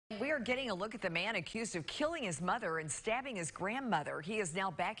We are getting a look at the man accused of killing his mother and stabbing his grandmother. He is now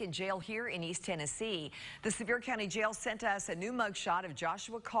back in jail here in East Tennessee. The Sevier County Jail sent us a new mugshot of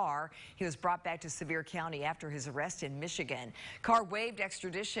Joshua Carr. He was brought back to Sevier County after his arrest in Michigan. Carr waived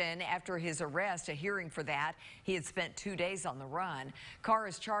extradition after his arrest, a hearing for that. He had spent 2 days on the run. Carr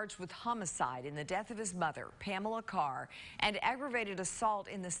is charged with homicide in the death of his mother, Pamela Carr, and aggravated assault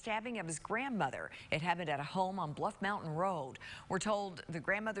in the stabbing of his grandmother. It happened at a home on Bluff Mountain Road. We're told the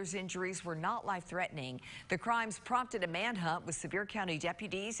grandmother's injuries were not life-threatening. The crimes prompted a manhunt with Sevier County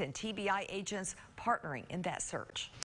deputies and TBI agents partnering in that search.